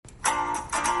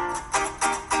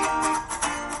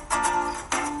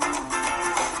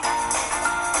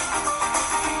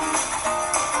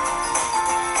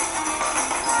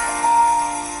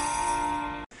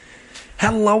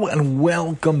Hello and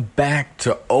welcome back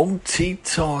to OT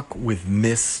Talk with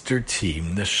Mr. T,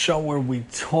 the show where we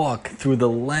talk through the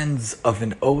lens of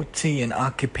an OT and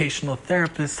occupational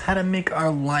therapist how to make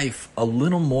our life a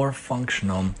little more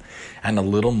functional and a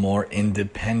little more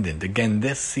independent. Again,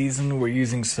 this season we're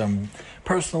using some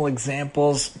personal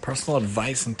examples, personal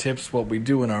advice and tips, what we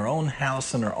do in our own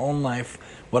house, in our own life,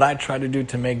 what I try to do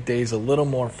to make days a little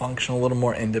more functional, a little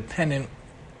more independent.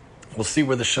 We'll see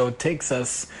where the show takes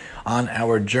us on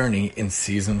our journey in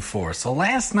Season 4. So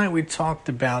last night we talked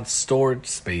about storage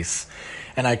space,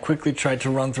 and I quickly tried to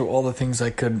run through all the things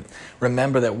I could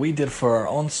remember that we did for our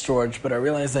own storage, but I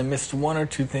realized I missed one or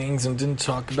two things and didn't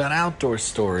talk about outdoor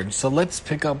storage. So let's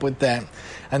pick up with that,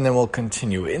 and then we'll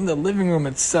continue. In the living room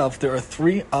itself, there are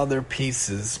three other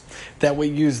pieces that we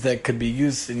use that could be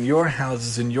used in your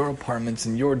houses, in your apartments,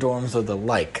 in your dorms, or the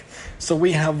like. So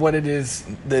we have what it is.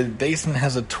 The basement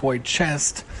has a toy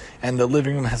chest, and the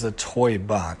living room has a toy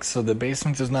box. So the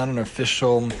basement is not an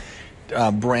official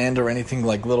brand or anything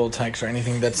like Little Tikes or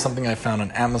anything. That's something I found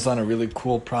on Amazon, a really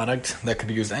cool product that could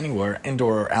be used anywhere,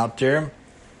 indoor or outdoor.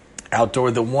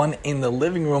 The one in the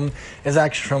living room is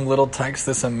actually from Little Tikes,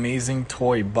 this amazing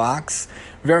toy box.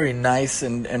 Very nice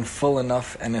and full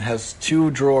enough, and it has two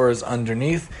drawers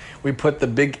underneath. We put the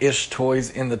big-ish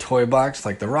toys in the toy box,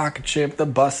 like the rocket ship, the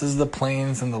buses, the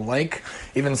planes, and the like.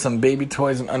 Even some baby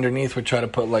toys, and underneath we try to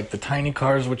put like the tiny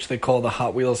cars, which they call the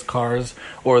Hot Wheels cars,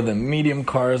 or the medium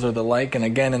cars, or the like. And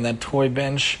again, in that toy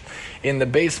bench in the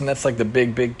basement, that's like the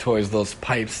big toys, those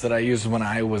pipes that I used when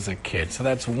I was a kid. So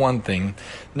that's one thing.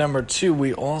 Number two,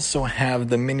 we also have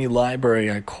the mini library,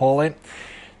 I call it,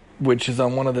 which is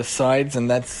on one of the sides, and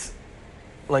that's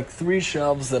like three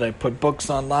shelves that I put books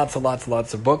on, lots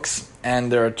of books,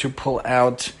 and there are two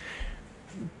pull-out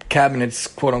cabinets,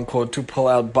 quote-unquote, two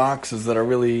pull-out boxes that are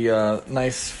really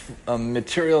nice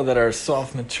material, that are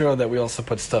soft material, that we also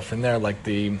put stuff in there, like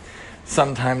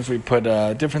sometimes we put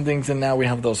different things in. Now we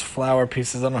have those flower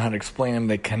pieces. I don't know how to explain them.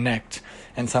 They connect.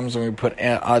 And sometimes when we put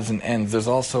odds and ends, there's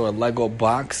also a Lego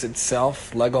box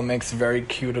itself. Lego makes very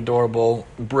cute, adorable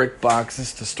brick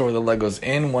boxes to store the Legos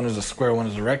in. One is a square, one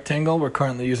is a rectangle. We're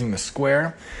currently using the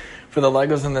square for the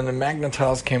Legos. And then the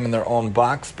Magna-Tiles came in their own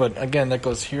box. But again, that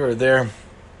goes here or there,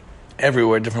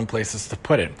 everywhere, different places to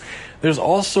put it. There's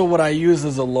also what I use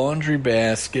as a laundry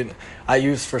basket. I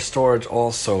use for storage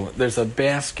also. There's a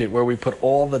basket where we put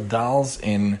all the dolls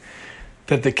in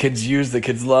that the kids use. The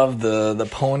kids love the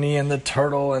pony and the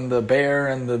turtle and the bear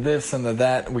and the this and the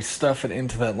that. We stuff it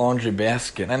into that laundry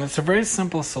basket. And it's a very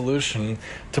simple solution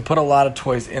to put a lot of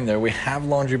toys in there. We have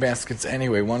laundry baskets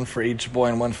anyway, one for each boy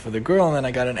and one for the girl. And then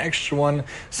I got an extra one.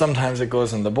 Sometimes it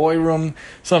goes in the boy room.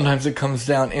 Sometimes it comes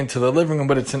down into the living room.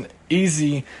 But it's an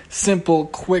easy, simple,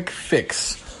 quick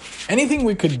fix. Anything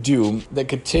we could do that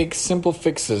could take simple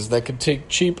fixes, that could take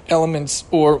cheap elements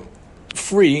or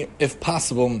free, if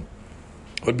possible,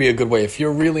 would be a good way. If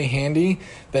you're really handy,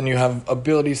 then you have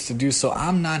abilities to do so.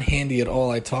 I'm not handy at all.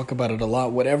 I talk about it a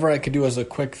lot. Whatever I could do as a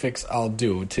quick fix, I'll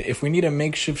do. If we need a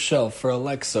makeshift shelf for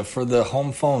Alexa, for the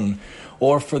home phone,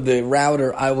 or for the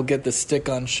router, I will get the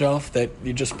stick-on shelf that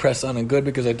you just press on and good,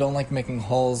 because I don't like making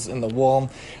holes in the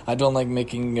wall. I don't like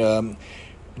making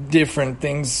different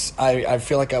things. I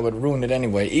feel like I would ruin it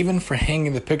anyway. Even for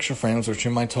hanging the picture frames, which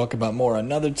we might talk about more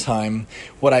another time,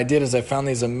 what I did is I found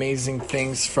these amazing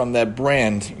things from that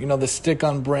brand. You know, the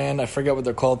stick-on brand, I forget what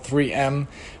they're called, 3M,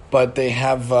 but they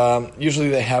have, usually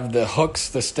they have the hooks,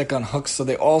 the stick-on hooks, so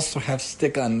they also have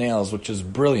stick-on nails, which is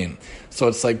brilliant. So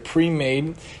it's like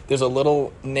pre-made. There's a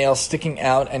little nail sticking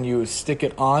out, and you stick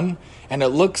it on, and it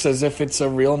looks as if it's a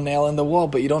real nail in the wall,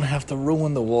 but you don't have to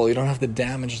ruin the wall. You don't have to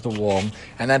damage the wall.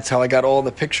 And that's how I got all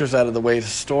the pictures out of the way, to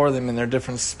store them in their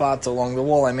different spots along the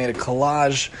wall. I made a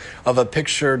collage of a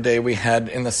picture day we had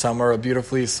in the summer, a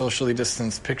beautifully socially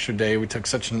distanced picture day. We took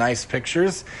such nice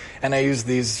pictures, and I used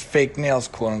these fake nails,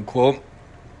 quote-unquote,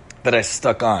 that I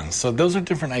stuck on. So those are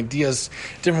different ideas,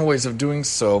 different ways of doing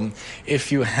so.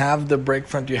 If you have the break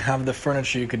front, you have the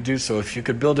furniture, you could do so. If you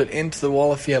could build it into the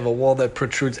wall, if you have a wall that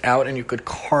protrudes out and you could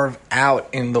carve out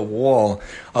in the wall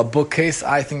a bookcase,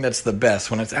 I think that's the best.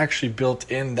 When it's actually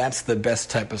built in, that's the best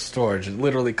type of storage. It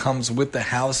literally comes with the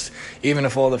house. Even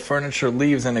if all the furniture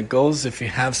leaves and it goes, if you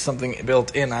have something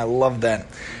built in, I love that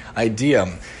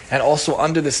idea. And also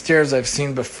under the stairs I've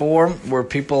seen before where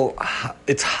people,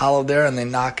 it's hollow there and they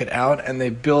knock it out and they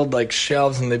build like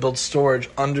shelves and they build storage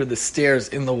under the stairs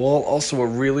in the wall. Also a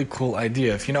really cool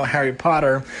idea. If you know Harry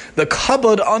Potter, the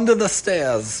cupboard under the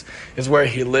stairs is where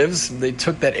he lives. They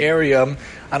took that area.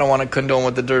 I don't want to condone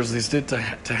what the Dursleys did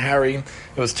to Harry.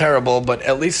 It was terrible, but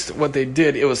at least what they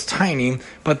did, it was tiny,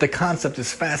 but the concept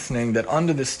is fascinating that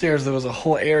under the stairs there was a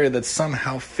whole area that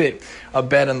somehow fit a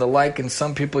bed and the like, and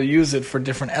some people use it for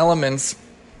different elements.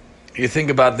 You think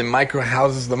about the micro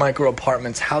houses, the micro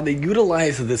apartments, how they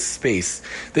utilize this space.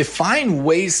 They find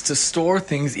ways to store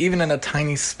things even in a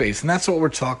tiny space, and that's what we're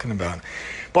talking about.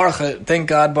 Thank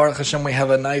God, Baruch Hashem, we have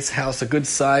a nice house, a good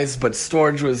size, but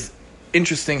storage was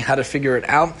interesting how to figure it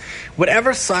out.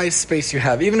 Whatever size space you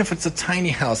have, even if it's a tiny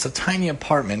house, a tiny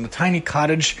apartment, a tiny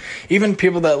cottage, even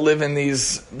people that live in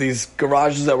these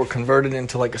garages that were converted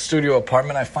into like a studio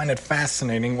apartment, I find it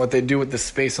fascinating what they do with the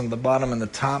space on the bottom and the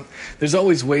top. There's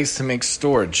always ways to make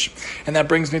storage. And that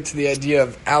brings me to the idea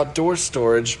of outdoor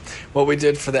storage. What we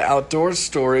did for the outdoor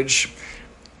storage,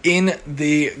 in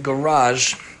the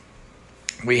garage,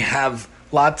 we have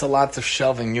lots of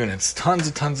shelving units, tons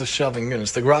of shelving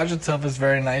units. The garage itself is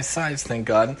very nice size, thank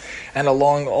God. And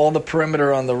along all the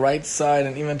perimeter on the right side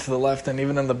and even to the left and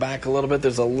even in the back a little bit,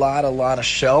 there's a lot of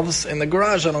shelves. In the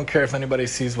garage, I don't care if anybody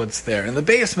sees what's there. In the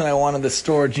basement, I wanted the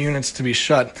storage units to be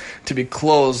shut, to be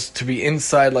closed, to be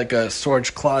inside like a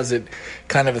storage closet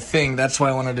kind of a thing. That's why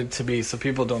I wanted it to be so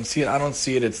people don't see it. I don't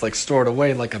see it. It's like stored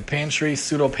away like a pantry,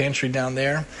 pseudo pantry down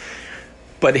there.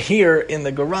 But here in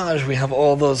the garage, we have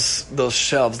all those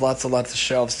shelves, lots of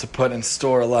shelves to put and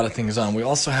store a lot of things on. We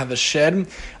also have a shed.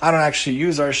 I don't actually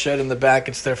use our shed in the back.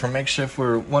 It's there for makeshift.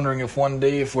 We're wondering if one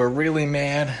day, if we're really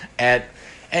mad at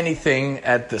anything,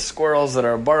 at the squirrels that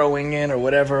are burrowing in or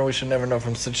whatever, we should never know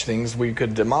from such things, we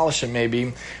could demolish it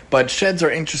maybe. But sheds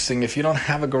are interesting. If you don't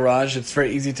have a garage, it's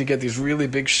very easy to get these really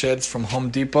big sheds from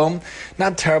Home Depot.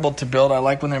 Not terrible to build. I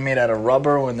like when they're made out of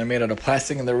rubber, when they're made out of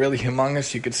plastic, and they're really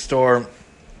humongous. You could store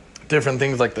different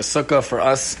things like the sukkah for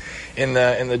us in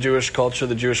the Jewish culture,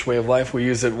 the Jewish way of life. We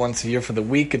use it once a year for the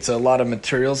week. It's a lot of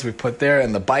materials we put there,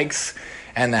 and the bikes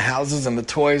and the houses and the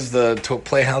toys, the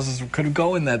playhouses could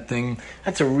go in that thing.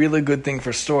 That's a really good thing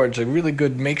for storage, a really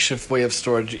good makeshift way of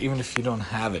storage, even if you don't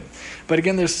have it. But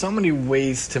again, there's so many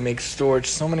ways to make storage,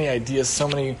 so many ideas, so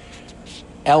many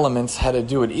elements how to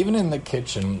do it. Even in the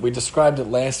kitchen, we described it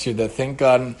last year that thank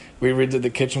God we redid the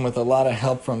kitchen with a lot of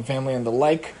help from family and the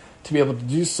like, to be able to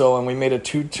do so, and we made a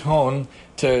two-tone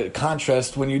to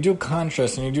contrast. When you do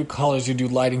contrast and you do colors, you do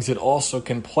lightings, it also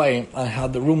can play on how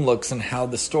the room looks and how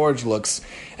the storage looks.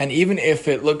 And even if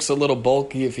it looks a little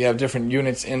bulky, if you have different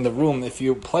units in the room, if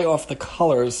you play off the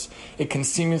colors, it can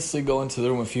seamlessly go into the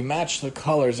room. If you match the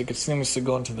colors, it can seamlessly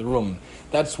go into the room.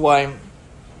 That's why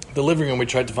the living room, we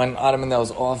tried to find an ottoman that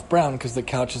was off brown because the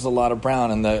couch has a lot of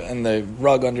brown, and the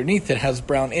rug underneath it has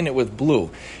brown in it with blue.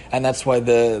 And that's why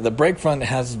the break front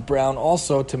has brown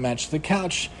also to match the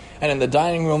couch. And in the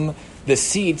dining room, the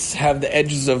seats have the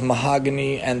edges of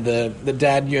mahogany, and the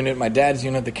dad unit, my dad's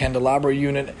unit, the candelabra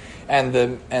unit, and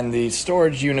the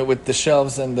storage unit with the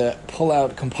shelves and the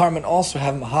pull-out compartment also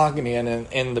have mahogany. And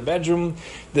in the bedroom,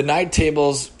 the night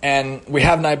tables, and we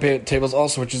have night tables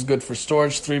also, which is good for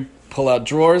storage, 3 pull-out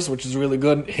drawers, which is really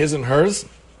good, his and hers,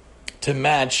 to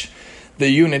match the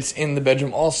units in the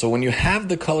bedroom also. When you have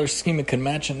the color scheme, it can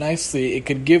match it nicely. It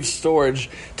could give storage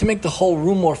to make the whole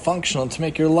room more functional, to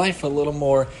make your life a little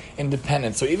more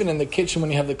independent. So even in the kitchen,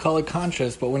 when you have the color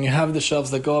contrast, but when you have the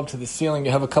shelves that go up to the ceiling,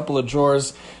 you have a couple of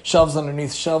drawers, shelves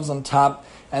underneath, shelves on top,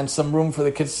 and some room for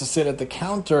the kids to sit at the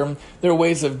counter, there are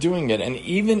ways of doing it. And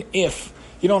even if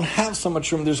you don't have so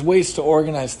much room, there's ways to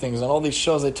organize things. On all these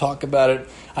shows, they talk about it.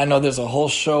 I know there's a whole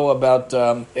show about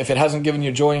if it hasn't given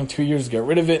you joy in 2 years, get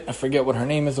rid of it. I forget what her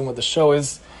name is and what the show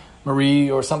is. Marie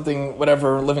or something,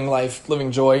 whatever, Living Life,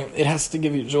 Living Joy. It has to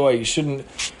give you joy. You shouldn't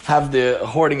have the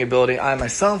hoarding ability. I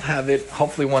myself have it.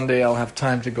 Hopefully one day I'll have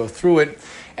time to go through it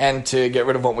and to get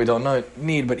rid of what we don't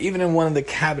need. But even in one of the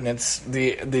cabinets,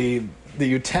 the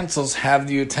utensils have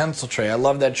the utensil tray. I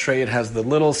love that tray. It has the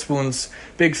little spoons,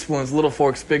 little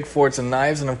forks, big forks, and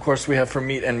knives. And of course we have for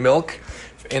meat and milk.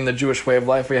 In the Jewish way of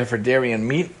life, we have for dairy and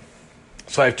meat.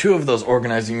 So I have 2 of those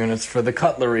organizing units for the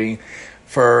cutlery,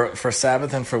 for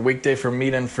Sabbath and for weekday, for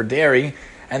meat and for dairy.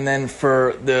 And then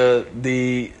for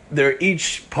they're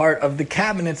each part of the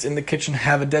cabinets in the kitchen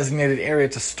have a designated area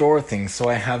to store things. So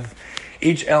I have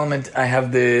each element, I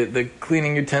have the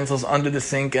cleaning utensils under the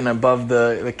sink and above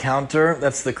the counter.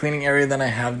 That's the cleaning area. Then I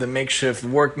have the makeshift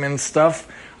workman stuff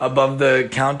above the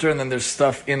counter, and then there's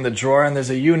stuff in the drawer, and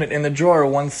there's a unit in the drawer.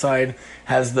 One side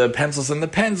has the pencils and the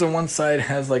pens, and one side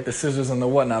has like the scissors and the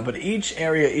whatnot. But each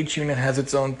area, each unit has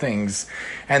its own things.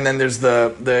 And then there's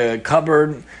the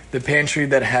cupboard, the pantry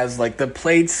that has like the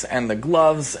plates and the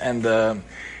gloves and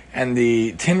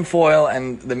the tin foil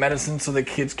and the medicine so the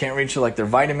kids can't reach it, like their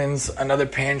vitamins. Another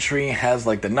pantry has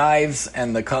like the knives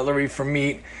and the cutlery for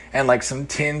meat and like some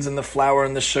tins and the flour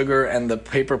and the sugar and the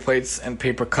paper plates and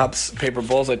paper cups, paper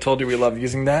bowls. I told you we love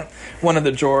using that. One of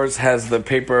the drawers has the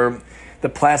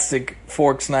plastic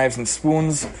forks, knives, and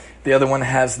spoons. The other one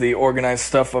has the organized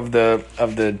stuff of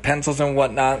the pencils and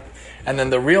whatnot. And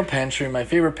then the real pantry, my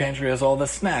favorite pantry, has all the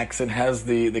snacks. It has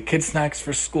the kids' snacks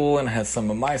for school, and it has some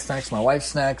of my snacks, my wife's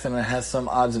snacks, and it has some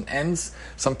odds and ends,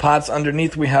 some pots.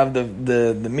 Underneath we have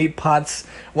the meat pots.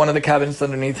 One of the cabinets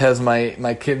underneath has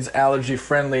my kids'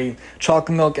 allergy-friendly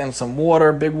chocolate milk and some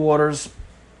water, big waters.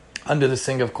 Under the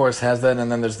sink, of course, has that.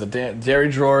 And then there's the dairy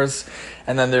drawers.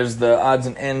 And then there's the odds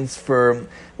and ends for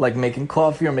like making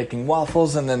coffee or making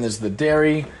waffles. And then there's the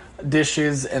dairy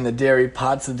dishes and the dairy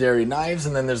pots, the dairy knives,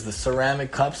 and then there's the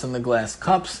ceramic cups and the glass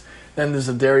cups. Then there's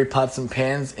the dairy pots and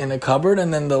pans in a cupboard,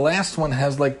 and then the last one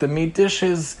has like the meat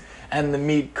dishes and the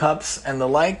meat cups and the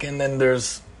like. And then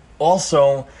there's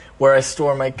also where I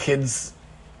store my kids'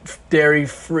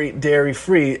 dairy-free,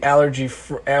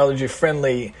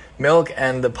 allergy-friendly milk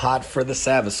and the pot for the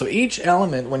Sabbath. So each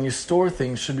element, when you store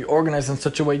things, should be organized in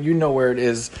such a way you know where it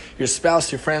is. Your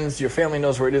spouse, your friends, your family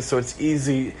knows where it is, so it's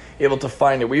easy able to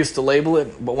find it. We used to label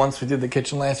it, but once we did the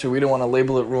kitchen last year, we didn't want to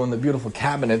label it, ruin the beautiful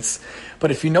cabinets.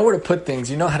 But if you know where to put things,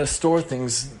 you know how to store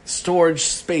things. Storage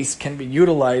space can be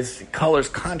utilized, colors,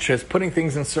 contrast, putting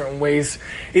things in certain ways,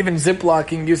 even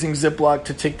Ziplocking, using Ziploc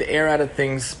to take the air out of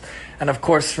things. And of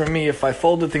course, for me, if I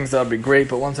folded things, that would be great.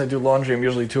 But once I do laundry, I'm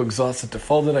usually too exhausted to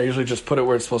fold it. I usually just put it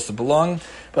where it's supposed to belong.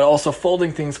 But also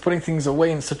folding things, putting things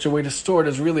away in such a way to store it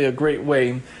is really a great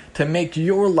way to make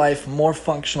your life more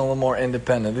functional and more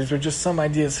independent. These are just some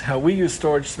ideas how we use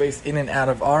storage space in and out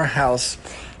of our house.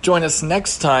 Join us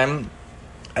next time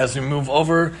as we move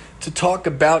over to talk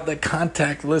about the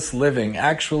contactless living.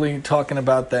 Actually talking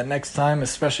about that next time,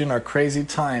 especially in our crazy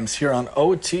times, here on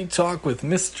OT Talk with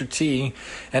Mr. T.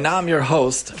 And I'm your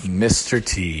host, Mr.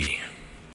 T.